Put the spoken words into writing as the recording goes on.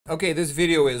Okay, this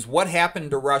video is what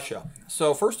happened to Russia.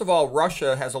 So first of all,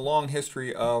 Russia has a long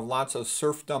history of lots of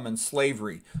serfdom and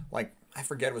slavery. Like, I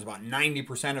forget, it was about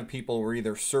 90% of people were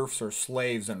either serfs or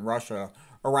slaves in Russia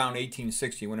around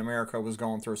 1860 when America was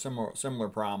going through a similar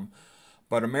problem.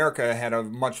 But America had a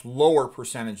much lower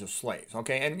percentage of slaves,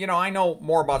 okay? And, you know, I know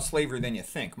more about slavery than you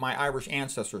think. My Irish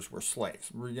ancestors were slaves.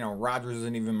 You know, Rogers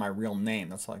isn't even my real name.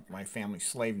 That's like my family's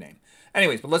slave name.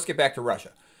 Anyways, but let's get back to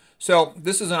Russia. So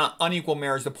this is an unequal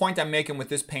marriage. The point I'm making with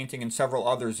this painting and several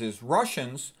others is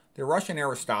Russians, the Russian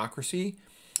aristocracy,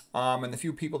 and the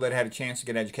few people that had a chance to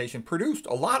get education produced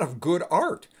a lot of good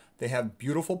art. They have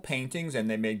beautiful paintings and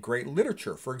they made great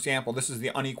literature. For example, this is the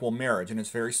unequal marriage, and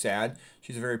it's very sad.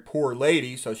 She's a very poor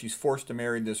lady, so she's forced to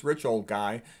marry this rich old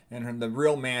guy, and the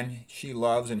real man she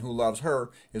loves and who loves her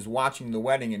is watching the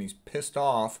wedding, and he's pissed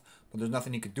off, but there's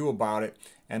nothing he could do about it,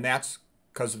 and that's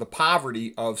because of the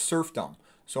poverty of serfdom.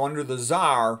 So under the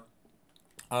Tsar,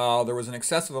 there was an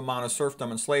excessive amount of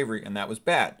serfdom and slavery, and that was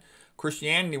bad.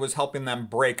 Christianity was helping them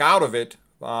break out of it,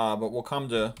 but we'll come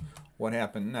to what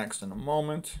happened next in a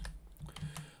moment.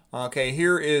 Okay,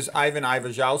 here is Ivan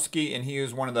Ivazovsky, and he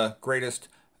is one of the greatest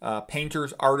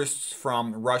painters, artists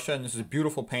from Russia. And this is a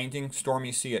beautiful painting,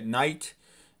 Stormy Sea at Night.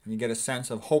 And you get a sense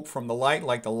of hope from the light,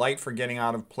 like the light for getting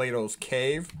out of Plato's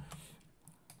cave.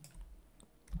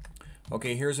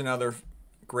 Okay, here's another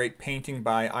great painting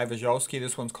by Ivazovsky.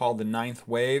 This one's called The Ninth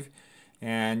Wave.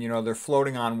 And, you know, they're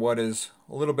floating on what is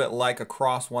a little bit like a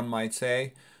cross, one might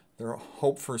say. Their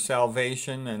hope for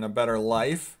salvation and a better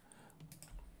life.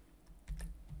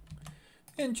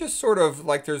 And just sort of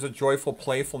like there's a joyful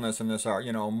playfulness in this art,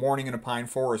 you know, morning in a pine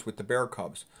forest with the bear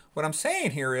cubs. What I'm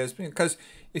saying here is, because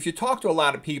if you talk to a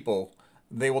lot of people,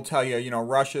 they will tell you, you know,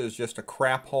 Russia is just a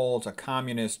crap hole, it's a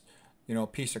communist, you know,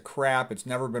 piece of crap, it's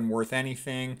never been worth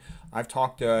anything. I've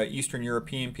talked to Eastern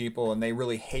European people and they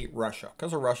really hate Russia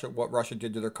because of Russia, what Russia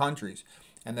did to their countries.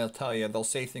 And they'll tell you, they'll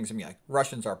say things to me like,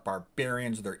 Russians are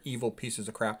barbarians, they're evil pieces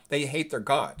of crap. They hate their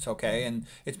gods, okay? And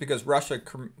it's because Russia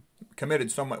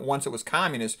committed so much, once it was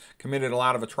communist, committed a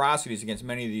lot of atrocities against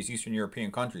many of these Eastern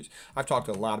European countries. I've talked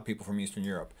to a lot of people from Eastern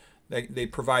Europe. They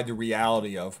provide the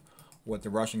reality of what the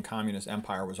Russian Communist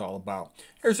Empire was all about.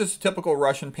 Here's just a typical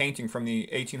Russian painting from the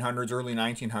 1800s, early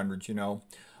 1900s, you know.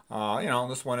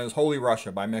 This one is Holy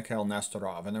Russia by Mikhail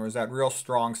Nesterov, and there was that real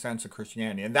strong sense of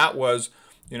Christianity, and that was,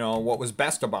 you know, what was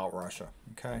best about Russia,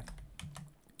 okay?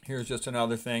 Here's just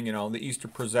another thing, you know, the Easter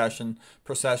procession,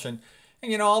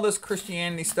 and, you know, all this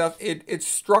Christianity stuff, it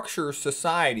structures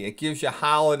society. It gives you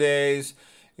holidays.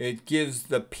 It gives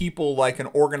the people like an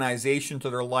organization to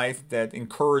their life that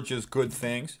encourages good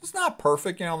things. It's not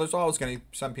perfect, you know, there's always going to be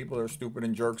some people that are stupid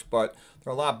and jerks, but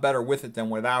they're a lot better with it than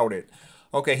without it.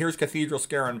 Okay, here's Cathedral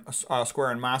Square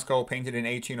in Moscow, painted in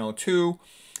 1802.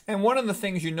 And one of the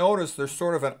things you notice, there's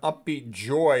sort of an upbeat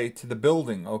joy to the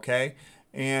building, okay?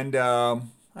 And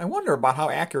I wonder about how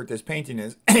accurate this painting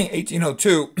is.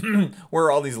 1802, where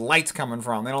are all these lights coming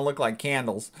from? They don't look like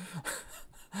candles.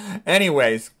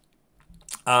 Anyways,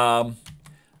 I'm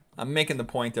making the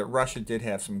point that Russia did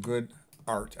have some good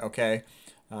art, okay?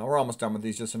 We're almost done with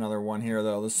these. Just another one here,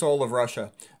 though. The Soul of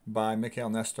Russia by Mikhail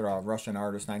Nesterov, Russian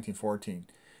artist, 1914.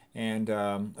 And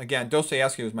again,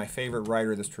 Dostoevsky was my favorite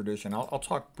writer of this tradition. I'll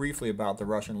talk briefly about the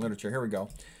Russian literature. Here we go.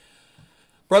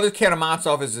 Brothers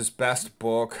Karamazov is his best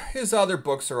book. His other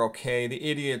books are okay. The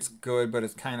Idiot's good, but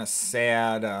it's kind of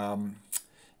sad.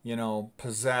 You know,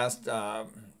 Possessed,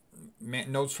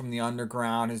 Notes from the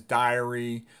Underground, his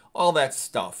diary, all that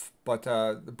stuff. But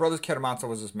the Brothers Karamazov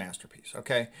was his masterpiece,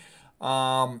 okay?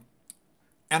 Anna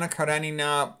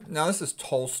Karenina. Now, this is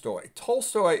Tolstoy.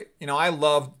 Tolstoy, you know, I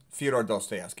love Fyodor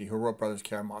Dostoevsky, who wrote Brothers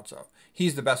Karamazov.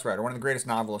 He's the best writer, one of the greatest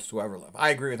novelists to ever live. I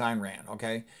agree with Ayn Rand,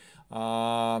 okay?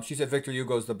 She said Victor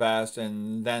Hugo's the best,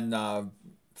 and then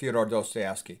Fyodor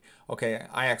Dostoevsky. Okay,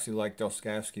 I actually like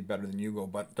Dostoevsky better than Hugo,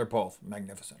 but they're both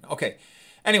magnificent. Okay,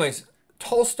 anyways,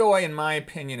 Tolstoy, in my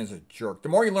opinion, is a jerk. The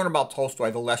more you learn about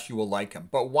Tolstoy, the less you will like him.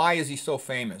 But why is he so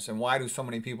famous, and why do so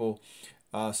many people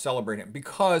celebrate him?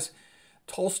 Because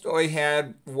Tolstoy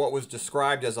had what was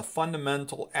described as a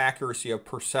fundamental accuracy of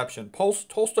perception.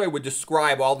 Tolstoy would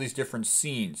describe all these different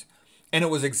scenes, and it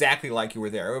was exactly like you were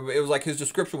there. It was like his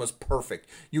description was perfect.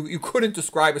 You couldn't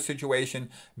describe a situation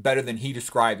better than he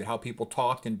described it, how people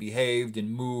talked and behaved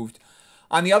and moved.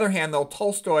 On the other hand, though,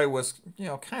 Tolstoy was, you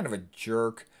know, kind of a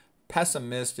jerk,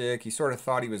 pessimistic. He sort of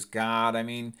thought he was God. I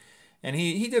mean, and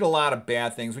he did a lot of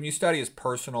bad things. When you study his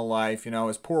personal life, you know,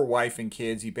 his poor wife and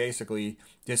kids, he basically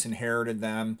disinherited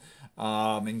them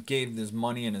and gave his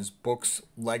money and his books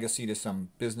legacy to some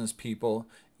business people.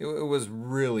 It was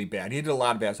really bad. He did a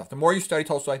lot of bad stuff. The more you study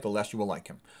Tolstoy, the less you will like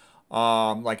him.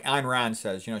 Like Ayn Rand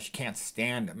says, you know, she can't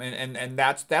stand him. And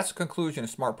that's a conclusion a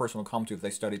smart person will come to if they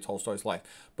study Tolstoy's life.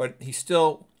 But he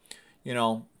still, you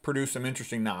know, produced some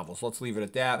interesting novels. Let's leave it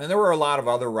at that. And there were a lot of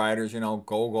other writers, you know,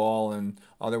 Gogol and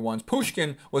other ones.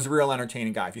 Pushkin was a real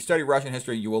entertaining guy. If you study Russian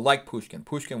history, you will like Pushkin.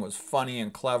 Pushkin was funny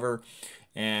and clever,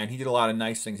 and he did a lot of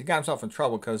nice things. He got himself in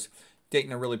trouble because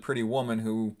dating a really pretty woman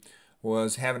who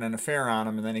was having an affair on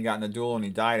him, and then he got in a duel and he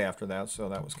died after that, so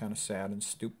that was kind of sad and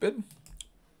stupid.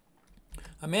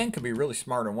 A man could be really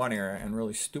smart in one area and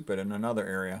really stupid in another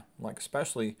area, like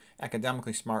especially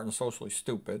academically smart and socially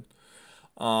stupid.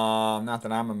 Not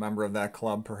that I'm a member of that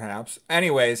club, perhaps.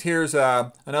 Anyways, here's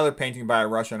another painting by a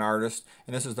Russian artist,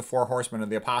 and this is the Four Horsemen of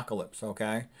the Apocalypse,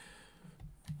 okay?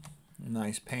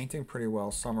 Nice painting, pretty well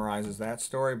summarizes that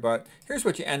story, but here's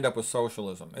what you end up with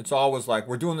socialism. It's always like,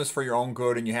 we're doing this for your own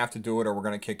good, and you have to do it, or we're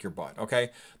going to kick your butt,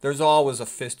 okay? There's always a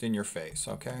fist in your face,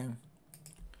 okay?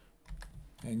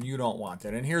 And you don't want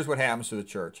that. And here's what happens to the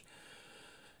church.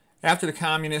 After the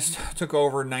communists took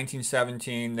over in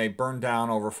 1917, they burned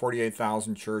down over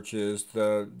 48,000 churches.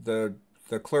 The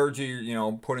clergy, you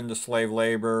know, put into slave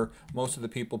labor. Most of the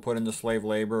people put into slave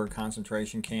labor or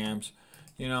concentration camps.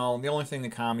 You know, the only thing the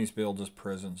commies build is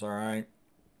prisons, all right?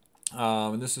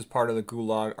 And this is part of the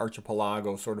Gulag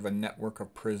Archipelago, sort of a network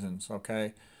of prisons,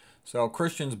 okay? So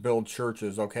Christians build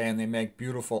churches, okay, and they make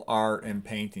beautiful art and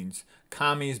paintings.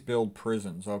 Commies build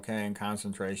prisons, okay, and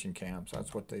concentration camps.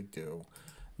 That's what they do.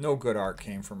 No good art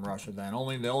came from Russia then.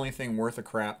 The only thing worth a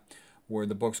crap were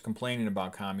the books complaining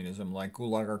about communism, like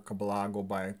Gulag Archipelago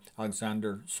by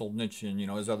Alexander Solzhenitsyn, you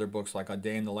know, his other books like A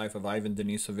Day in the Life of Ivan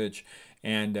Denisovich,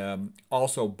 and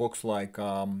also books like,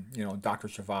 you know, Dr.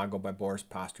 Zhivago by Boris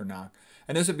Pasternak.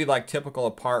 And this would be like typical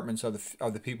apartments of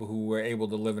the people who were able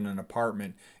to live in an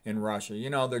apartment in Russia. You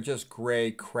know, they're just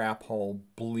gray, crap hole,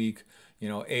 bleak, you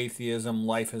know, atheism,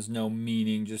 life has no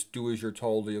meaning, just do as you're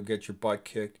told or you'll get your butt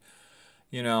kicked.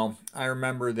 You know, I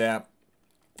remember that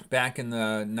back in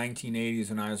the 1980s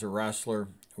when I was a wrestler,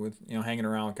 with, you know, hanging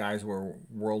around with guys who were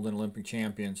world and Olympic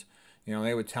champions, you know,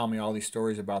 they would tell me all these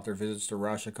stories about their visits to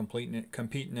Russia, competing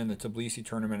in the Tbilisi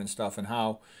tournament and stuff, and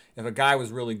how if a guy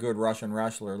was really good Russian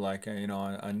wrestler, like you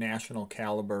know, a national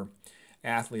caliber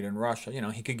athlete in Russia, you know,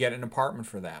 he could get an apartment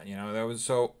for that. You know, that was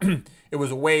so it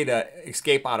was a way to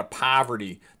escape out of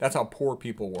poverty. That's how poor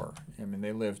people were. I mean,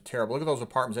 they lived terrible. Look at those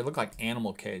apartments. They look like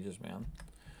animal cages, man.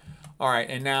 All right,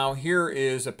 and now here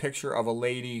is a picture of a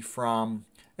lady from,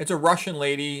 it's a Russian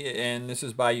lady, and this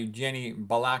is by Eugenie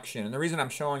Balakshin. And the reason I'm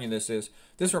showing you this is,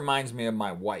 this reminds me of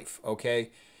my wife,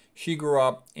 okay? She grew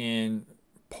up in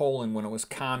Poland when it was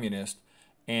communist,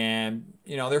 and,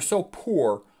 you know, they're so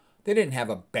poor, they didn't have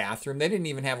a bathroom. They didn't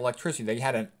even have electricity. They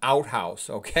had an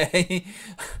outhouse, okay?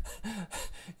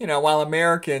 You know, while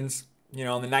Americans, you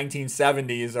know, in the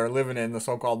 1970s are living in the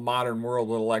so-called modern world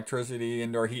with electricity,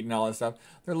 indoor heat, and all that stuff.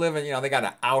 They're living, you know, they got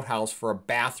an outhouse for a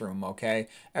bathroom, okay?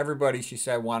 Everybody, she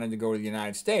said, wanted to go to the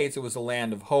United States. It was a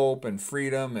land of hope and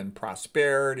freedom and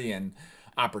prosperity and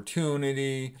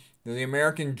opportunity. The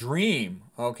American dream,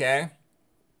 okay?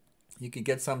 You could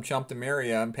get some chump to marry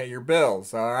you and pay your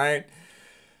bills, all right?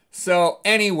 So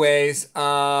anyways,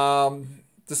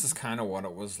 this is kind of what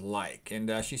it was like.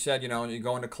 And she said, you know, you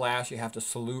go into class, you have to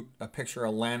salute a picture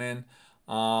of Lenin.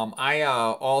 I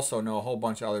also know a whole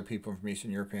bunch of other people from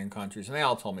Eastern European countries, and they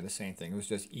all told me the same thing. It was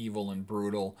just evil and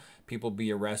brutal. People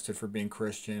be arrested for being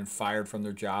Christian, fired from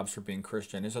their jobs for being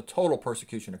Christian. It's a total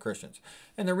persecution of Christians.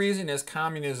 And the reason is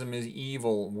communism is an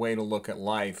evil way to look at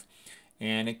life,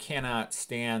 and it cannot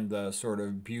stand the sort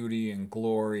of beauty and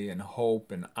glory and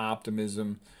hope and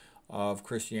optimism of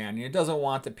Christianity. It doesn't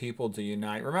want the people to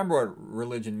unite. Remember what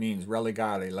religion means,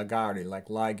 religare, legare, like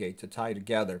ligate, to tie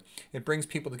together. It brings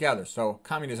people together. So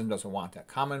communism doesn't want that.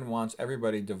 Communism wants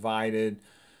everybody divided,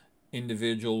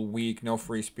 individual, weak, no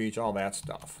free speech, all that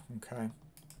stuff. Okay.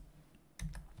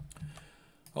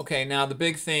 Okay, now the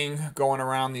big thing going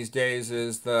around these days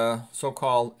is the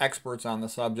so-called experts on the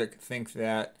subject think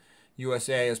that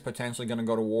USA is potentially going to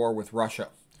go to war with Russia.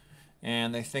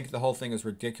 And they think the whole thing is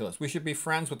ridiculous. We should be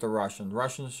friends with the Russians.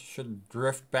 Russians should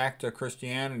drift back to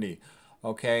Christianity.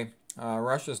 Okay,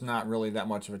 Russia's not really that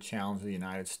much of a challenge to the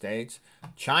United States.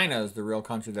 China is the real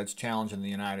country that's challenging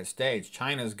the United States.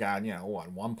 China's got, you know,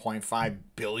 what, 1.5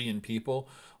 billion people,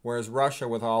 whereas Russia,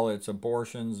 with all its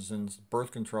abortions and birth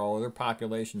control, their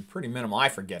population is pretty minimal. I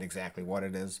forget exactly what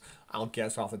it is. I'll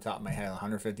guess off the top of my head,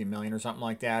 150 million or something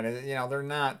like that. You know, they're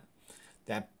not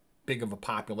that big of a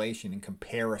population in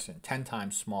comparison, 10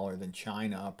 times smaller than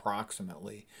China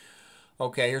approximately.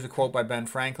 Okay, here's a quote by Ben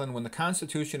Franklin. When the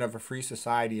constitution of a free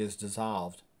society is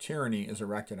dissolved, tyranny is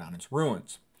erected on its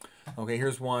ruins. Okay,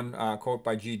 here's one quote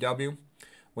by G.W.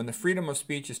 When the freedom of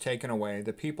speech is taken away,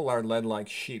 the people are led like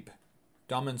sheep,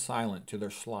 dumb and silent, to their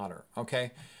slaughter.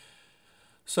 Okay?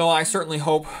 So I certainly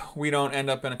hope we don't end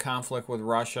up in a conflict with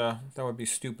Russia. That would be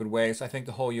stupid waste. I think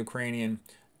the whole Ukrainian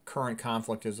current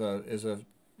conflict is a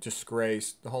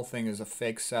disgrace. The whole thing is a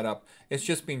fake setup. It's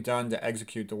just being done to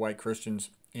execute the white Christians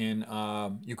in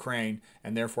Ukraine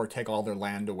and therefore take all their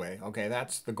land away. Okay,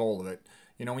 that's the goal of it.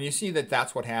 You know, when you see that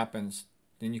that's what happens,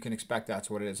 then you can expect that's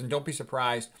what it is. And don't be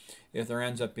surprised if there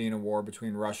ends up being a war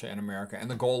between Russia and America. And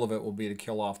the goal of it will be to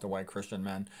kill off the white Christian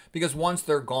men. Because once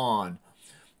they're gone,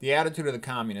 the attitude of the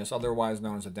communists, otherwise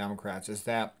known as the Democrats, is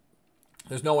that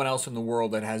there's no one else in the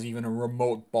world that has even a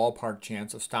remote ballpark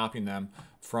chance of stopping them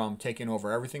from taking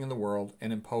over everything in the world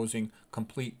and imposing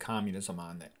complete communism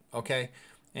on it. Okay?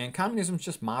 And communism is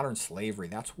just modern slavery.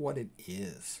 That's what it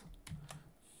is.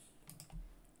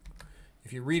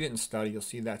 If you read it and study, you'll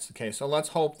see that's the case. So let's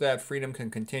hope that freedom can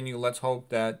continue. Let's hope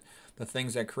that the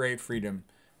things that create freedom,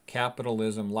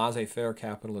 capitalism, laissez-faire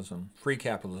capitalism, free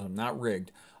capitalism, not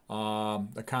rigged,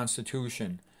 the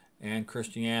Constitution, and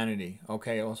Christianity,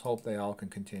 okay, let's hope they all can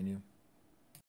continue.